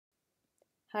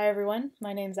Hi everyone,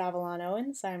 my name's Avalon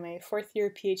Owens. I'm a fourth year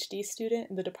PhD student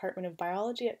in the Department of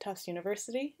Biology at Tufts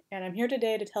University, and I'm here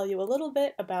today to tell you a little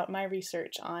bit about my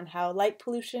research on how light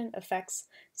pollution affects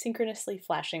synchronously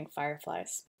flashing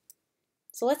fireflies.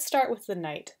 So let's start with the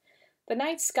night. The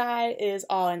night sky is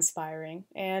awe-inspiring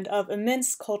and of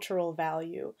immense cultural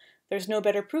value. There's no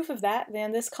better proof of that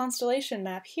than this constellation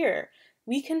map here.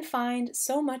 We can find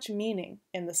so much meaning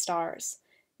in the stars.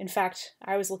 In fact,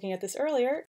 I was looking at this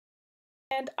earlier,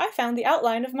 and I found the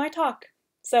outline of my talk.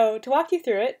 So to walk you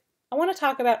through it, I want to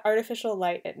talk about artificial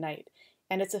light at night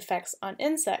and its effects on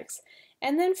insects,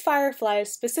 and then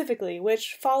fireflies specifically,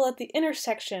 which fall at the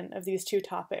intersection of these two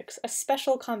topics, a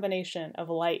special combination of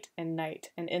light and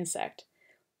night and insect.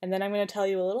 And then I'm going to tell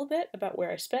you a little bit about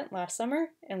where I spent last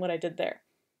summer and what I did there.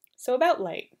 So about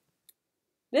light.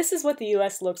 This is what the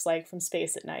US looks like from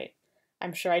space at night.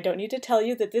 I'm sure I don't need to tell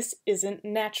you that this isn't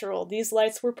natural. These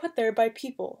lights were put there by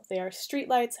people. They are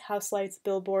streetlights, house lights,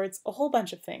 billboards, a whole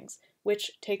bunch of things,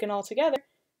 which, taken all together,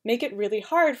 make it really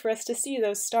hard for us to see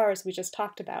those stars we just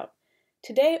talked about.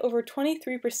 Today, over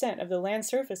 23% of the land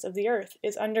surface of the Earth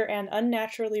is under an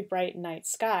unnaturally bright night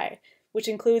sky, which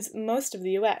includes most of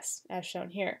the US, as shown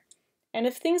here. And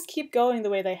if things keep going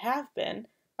the way they have been,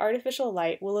 artificial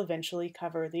light will eventually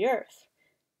cover the Earth.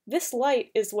 This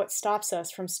light is what stops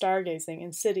us from stargazing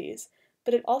in cities,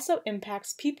 but it also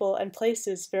impacts people and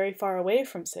places very far away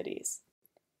from cities.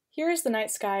 Here is the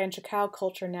night sky in Chacao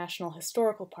Culture National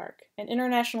Historical Park, an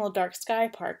international dark sky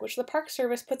park which the Park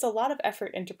Service puts a lot of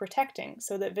effort into protecting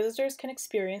so that visitors can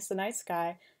experience the night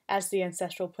sky as the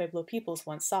ancestral Pueblo peoples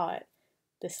once saw it.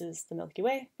 This is the Milky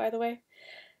Way, by the way.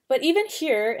 But even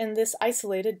here, in this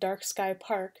isolated dark sky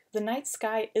park, the night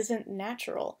sky isn't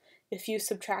natural. If you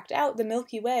subtract out the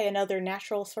Milky Way and other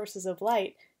natural sources of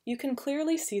light, you can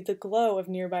clearly see the glow of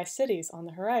nearby cities on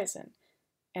the horizon.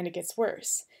 And it gets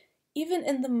worse. Even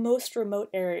in the most remote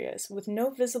areas, with no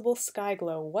visible sky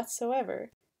glow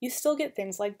whatsoever, you still get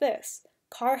things like this: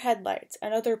 car headlights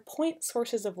and other point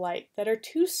sources of light that are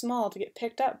too small to get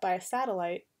picked up by a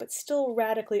satellite, but still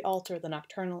radically alter the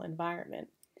nocturnal environment.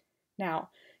 Now,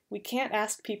 we can't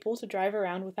ask people to drive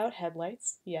around without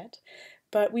headlights, yet,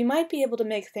 but we might be able to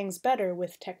make things better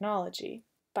with technology,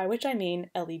 by which I mean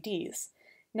LEDs.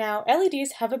 Now,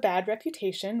 LEDs have a bad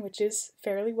reputation, which is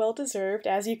fairly well deserved.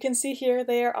 As you can see here,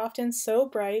 they are often so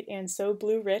bright and so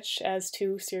blue-rich as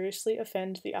to seriously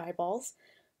offend the eyeballs.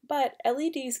 But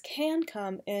LEDs can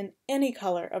come in any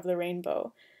color of the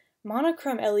rainbow.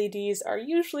 Monochrome LEDs are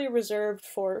usually reserved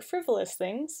for frivolous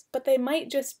things, but they might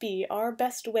just be our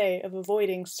best way of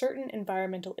avoiding certain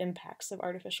environmental impacts of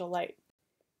artificial light.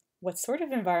 What sort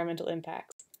of environmental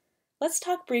impacts? Let's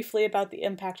talk briefly about the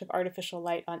impact of artificial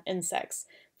light on insects.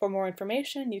 For more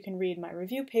information, you can read my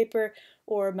review paper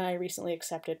or my recently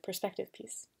accepted perspective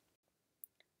piece.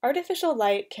 Artificial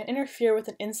light can interfere with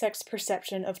an insect's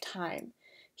perception of time.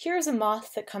 Here is a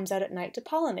moth that comes out at night to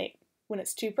pollinate. When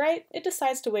it's too bright, it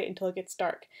decides to wait until it gets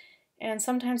dark, and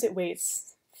sometimes it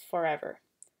waits forever.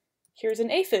 Here's an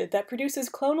aphid that produces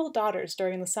clonal daughters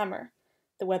during the summer.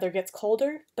 The weather gets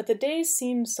colder, but the days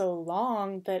seem so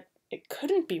long that it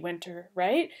couldn't be winter,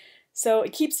 right? So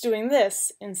it keeps doing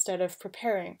this instead of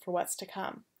preparing for what's to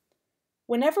come.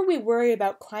 Whenever we worry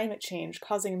about climate change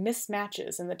causing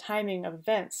mismatches in the timing of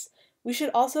events, we should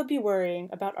also be worrying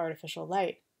about artificial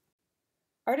light.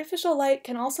 Artificial light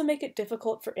can also make it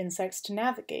difficult for insects to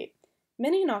navigate.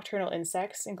 Many nocturnal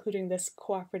insects, including this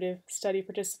cooperative study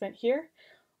participant here,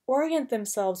 orient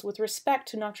themselves with respect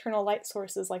to nocturnal light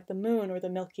sources like the moon or the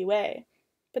Milky Way.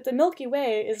 But the Milky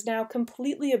Way is now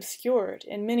completely obscured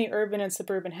in many urban and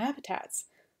suburban habitats.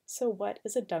 So what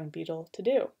is a dung beetle to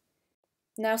do?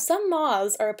 Now, some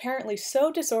moths are apparently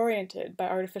so disoriented by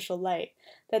artificial light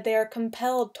that they are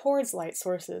compelled towards light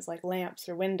sources like lamps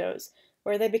or windows,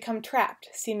 where they become trapped,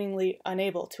 seemingly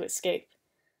unable to escape.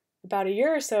 About a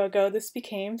year or so ago, this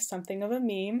became something of a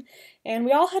meme, and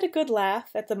we all had a good laugh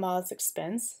at the moth's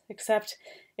expense, except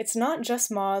it's not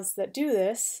just moths that do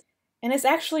this, and it's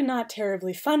actually not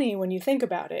terribly funny when you think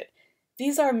about it.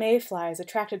 These are mayflies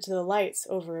attracted to the lights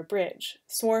over a bridge,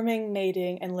 swarming,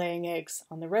 mating, and laying eggs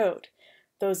on the road.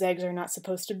 Those eggs are not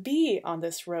supposed to be on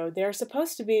this road, they are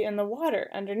supposed to be in the water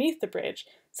underneath the bridge,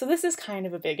 so this is kind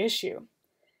of a big issue.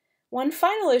 One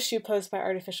final issue posed by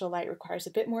artificial light requires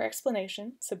a bit more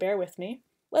explanation, so bear with me.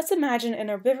 Let's imagine an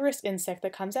herbivorous insect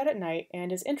that comes out at night and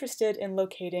is interested in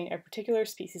locating a particular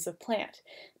species of plant.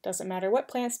 Doesn't matter what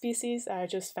plant species, I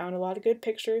just found a lot of good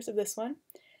pictures of this one.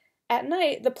 At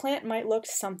night, the plant might look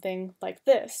something like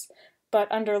this,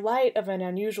 but under light of an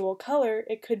unusual color,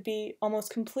 it could be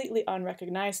almost completely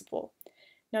unrecognizable.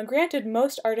 Now granted,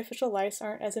 most artificial lights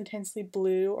aren't as intensely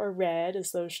blue or red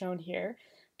as those shown here,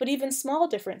 but even small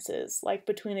differences, like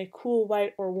between a cool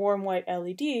white or warm white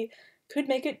LED, could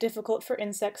make it difficult for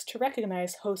insects to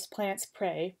recognize host plants'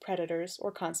 prey, predators,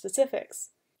 or conspecifics.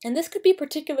 And this could be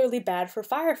particularly bad for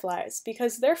fireflies,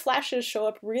 because their flashes show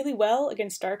up really well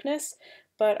against darkness,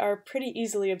 but are pretty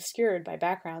easily obscured by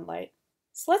background light.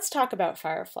 So let's talk about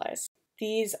fireflies.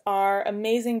 These are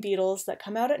amazing beetles that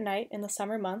come out at night in the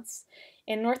summer months.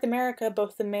 In North America,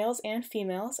 both the males and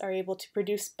females are able to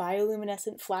produce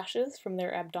bioluminescent flashes from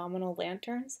their abdominal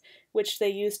lanterns, which they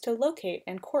use to locate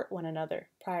and court one another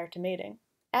prior to mating.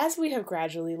 As we have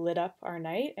gradually lit up our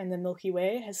night and the Milky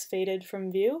Way has faded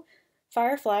from view,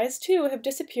 fireflies, too, have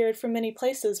disappeared from many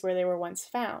places where they were once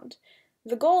found.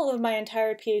 The goal of my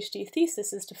entire PhD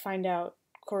thesis is to find out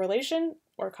correlation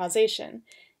or causation,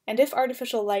 and if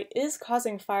artificial light is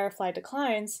causing firefly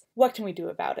declines, what can we do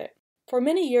about it? For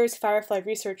many years, firefly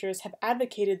researchers have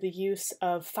advocated the use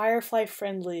of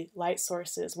firefly-friendly light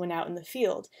sources when out in the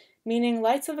field, meaning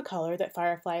lights of a color that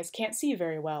fireflies can't see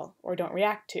very well or don't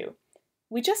react to.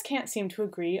 We just can't seem to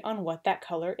agree on what that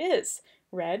color is: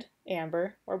 red,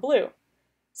 amber, or blue.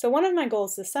 So one of my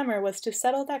goals this summer was to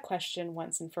settle that question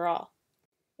once and for all.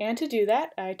 And to do that,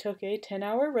 I took a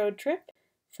 10-hour road trip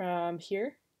from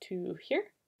here to here.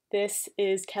 This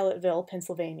is Kellettville,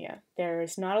 Pennsylvania.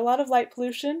 There's not a lot of light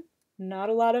pollution, not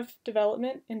a lot of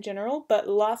development in general, but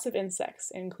lots of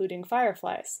insects, including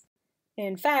fireflies.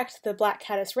 In fact, the Black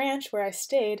Caddis Ranch, where I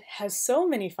stayed, has so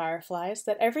many fireflies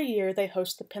that every year they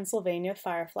host the Pennsylvania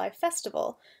Firefly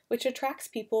Festival, which attracts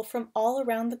people from all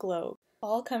around the globe.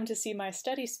 All come to see my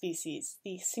study species,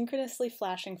 the synchronously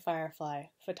flashing firefly,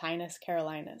 Photinus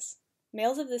carolinus.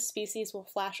 Males of this species will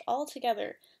flash all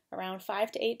together around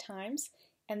 5 to 8 times,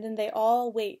 and then they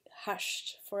all wait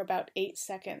hushed for about 8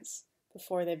 seconds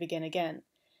before they begin again.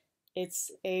 It's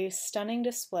a stunning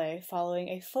display following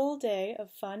a full day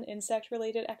of fun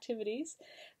insect-related activities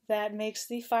that makes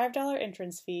the $5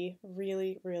 entrance fee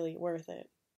really, really worth it.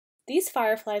 These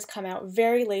fireflies come out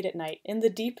very late at night in the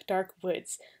deep, dark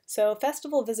woods, so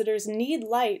festival visitors need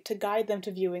light to guide them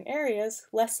to viewing areas,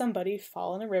 lest somebody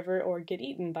fall in a river or get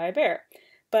eaten by a bear.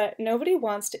 But nobody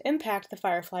wants to impact the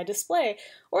firefly display,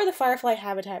 or the firefly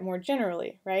habitat more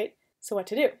generally, right? So what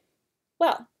to do?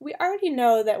 Well, we already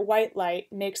know that white light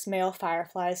makes male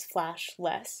fireflies flash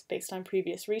less, based on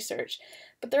previous research,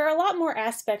 but there are a lot more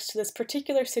aspects to this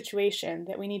particular situation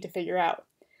that we need to figure out.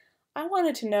 I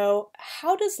wanted to know,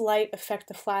 how does light affect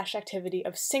the flash activity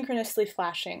of synchronously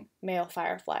flashing male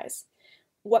fireflies?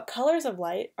 What colors of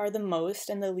light are the most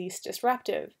and the least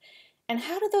disruptive? And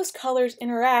how do those colors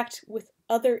interact with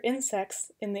other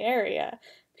insects in the area?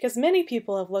 Because many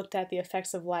people have looked at the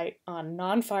effects of light on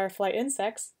non-firefly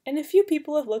insects, and a few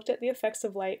people have looked at the effects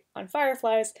of light on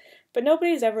fireflies, but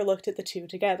nobody's ever looked at the two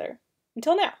together.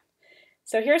 Until now.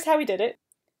 So here's how we did it.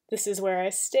 This is where I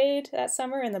stayed that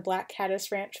summer in the Black Caddis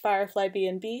Ranch Firefly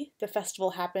B&B. The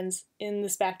festival happens in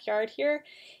this backyard here,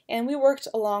 and we worked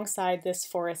alongside this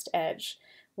forest edge,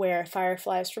 where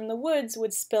fireflies from the woods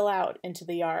would spill out into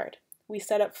the yard. We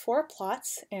set up 4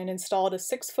 plots and installed a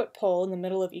 6-foot pole in the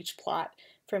middle of each plot,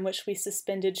 from which we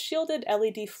suspended shielded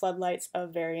LED floodlights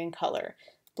of varying color: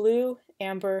 blue,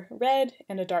 amber, red,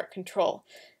 and a dark control,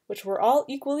 which were all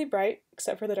equally bright,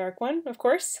 except for the dark one, of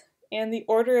course, and the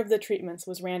order of the treatments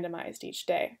was randomized each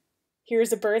day.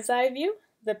 Here's a bird's eye view.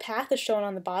 The path is shown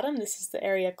on the bottom. This is the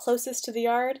area closest to the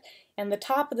yard, and the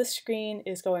top of the screen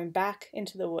is going back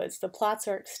into the woods. The plots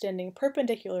are extending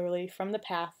perpendicularly from the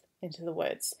path into the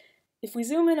woods. If we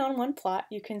zoom in on one plot,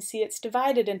 you can see it's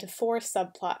divided into 4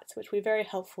 subplots, which we very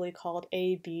helpfully called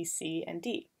A, B, C, and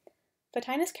D.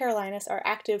 Photinus carolinus are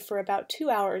active for about 2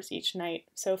 hours each night.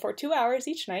 So for 2 hours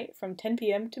each night, from 10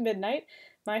 p.m. to midnight,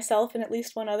 myself and at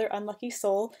least one other unlucky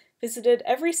soul visited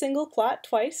every single plot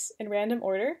twice in random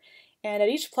order, and at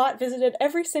each plot visited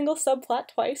every single subplot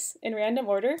twice in random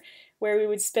order, where we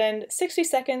would spend 60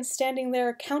 seconds standing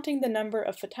there counting the number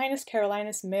of Photinus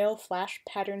carolinus male flash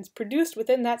patterns produced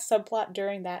within that subplot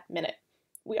during that minute.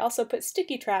 We also put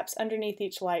sticky traps underneath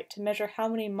each light to measure how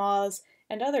many moths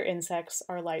and other insects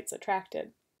our lights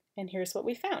attracted. And here's what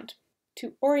we found.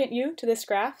 To orient you to this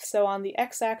graph, so on the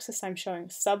x-axis I'm showing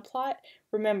subplot.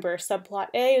 Remember, subplot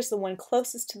A is the one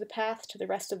closest to the path to the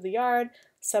rest of the yard,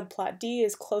 subplot D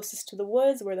is closest to the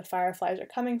woods where the fireflies are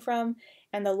coming from,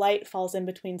 and the light falls in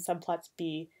between subplots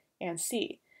B and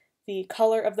C. The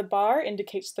color of the bar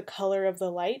indicates the color of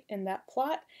the light in that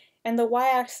plot, and the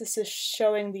y-axis is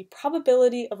showing the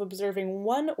probability of observing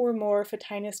one or more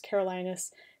Photinus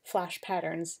carolinus flash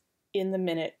patterns in the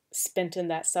minute spent in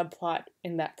that subplot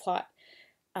in that plot.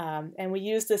 And we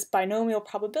use this binomial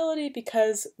probability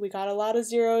because we got a lot of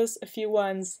zeros, a few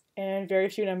ones, and very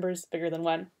few numbers bigger than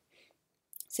 1.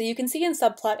 So you can see in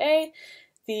subplot A,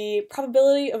 the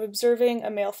probability of observing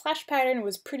a male flash pattern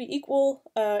was pretty equal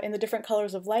in the different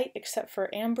colors of light, except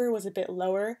for amber was a bit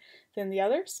lower than the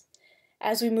others.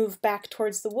 As we move back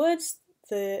towards the woods,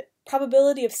 the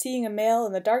probability of seeing a male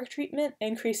in the dark treatment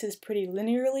increases pretty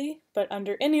linearly, but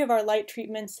under any of our light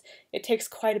treatments, it takes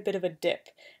quite a bit of a dip,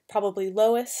 probably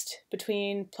lowest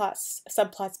between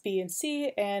subplots B and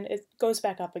C, and it goes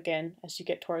back up again as you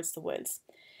get towards the woods.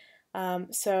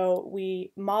 So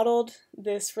we modeled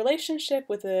this relationship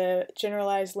with a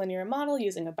generalized linear model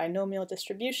using a binomial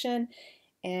distribution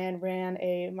and ran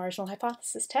a marginal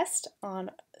hypothesis test on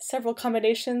several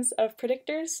combinations of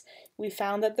predictors. We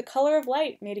found that the color of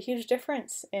light made a huge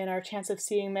difference in our chance of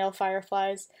seeing male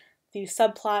fireflies, the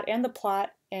subplot and the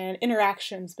plot, and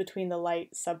interactions between the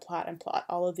light, subplot, and plot.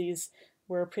 All of these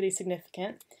were pretty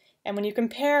significant. And when you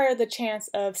compare the chance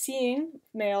of seeing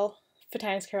male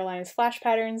Photinus carolinus flash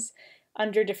patterns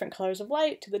under different colors of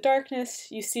light to the darkness,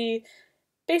 you see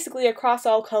basically across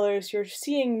all colors you're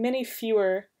seeing many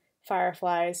fewer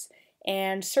fireflies,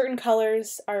 and certain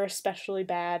colors are especially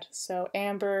bad. So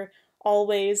amber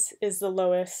always is the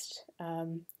lowest,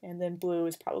 and then blue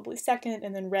is probably second,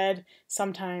 and then red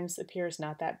sometimes appears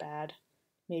not that bad,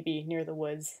 maybe near the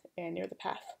woods and near the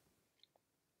path.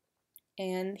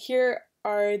 And here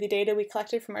are the data we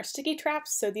collected from our sticky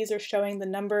traps. So these are showing the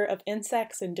number of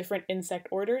insects and different insect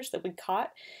orders that we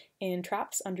caught in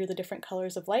traps under the different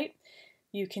colors of light.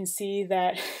 You can see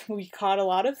that we caught a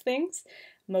lot of things,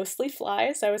 mostly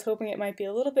flies. I was hoping it might be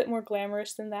a little bit more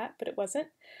glamorous than that, but it wasn't.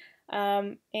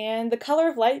 And the color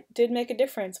of light did make a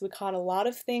difference. We caught a lot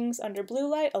of things under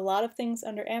blue light, a lot of things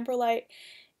under amber light,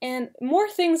 and more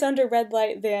things under red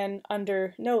light than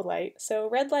under no light. So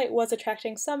red light was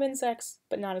attracting some insects,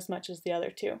 but not as much as the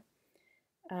other two.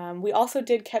 We also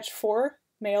did catch 4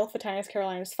 male Photinus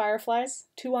carolinus fireflies,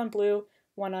 2 on blue,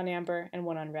 1 on amber, and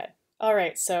 1 on red.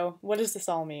 Alright, so what does this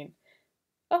all mean?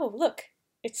 Oh, look,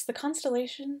 it's the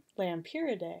constellation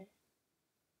Lampyridae.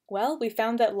 Well, we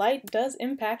found that light does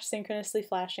impact synchronously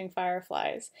flashing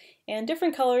fireflies, and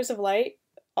different colors of light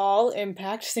all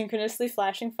impact synchronously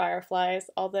flashing fireflies,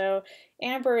 although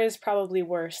amber is probably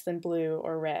worse than blue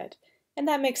or red, and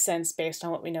that makes sense based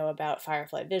on what we know about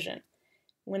firefly vision.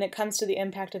 When it comes to the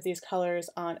impact of these colors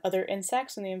on other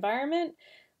insects in the environment,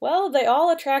 well, they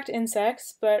all attract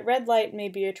insects, but red light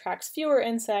maybe attracts fewer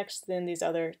insects than these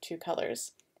other 2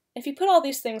 colors. If you put all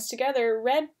these things together,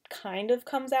 red kind of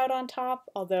comes out on top,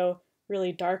 although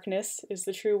really darkness is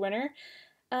the true winner.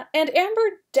 And amber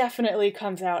definitely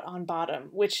comes out on bottom,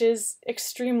 which is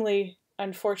extremely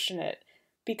unfortunate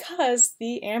because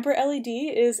the amber LED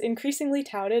is increasingly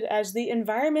touted as the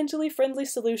environmentally friendly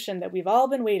solution that we've all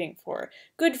been waiting for.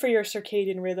 Good for your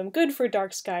circadian rhythm, good for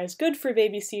dark skies, good for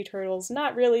baby sea turtles.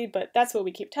 Not really, but that's what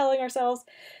we keep telling ourselves.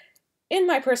 In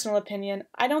my personal opinion,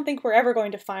 I don't think we're ever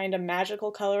going to find a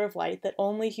magical color of light that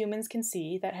only humans can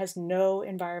see that has no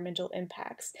environmental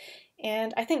impacts.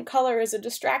 And I think color is a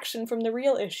distraction from the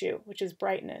real issue, which is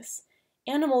brightness.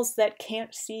 Animals that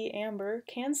can't see amber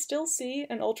can still see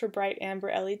an ultra-bright amber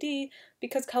LED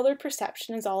because color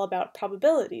perception is all about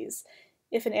probabilities.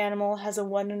 If an animal has a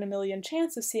 1 in a million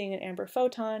chance of seeing an amber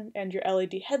photon and your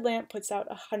LED headlamp puts out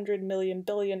 100 million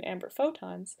billion amber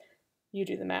photons, you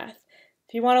do the math.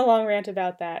 If you want a long rant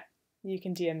about that, you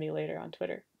can DM me later on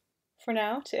Twitter. For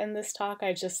now, to end this talk,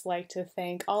 I'd just like to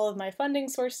thank all of my funding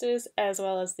sources, as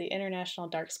well as the International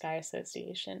Dark Sky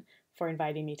Association, for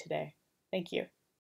inviting me today. Thank you.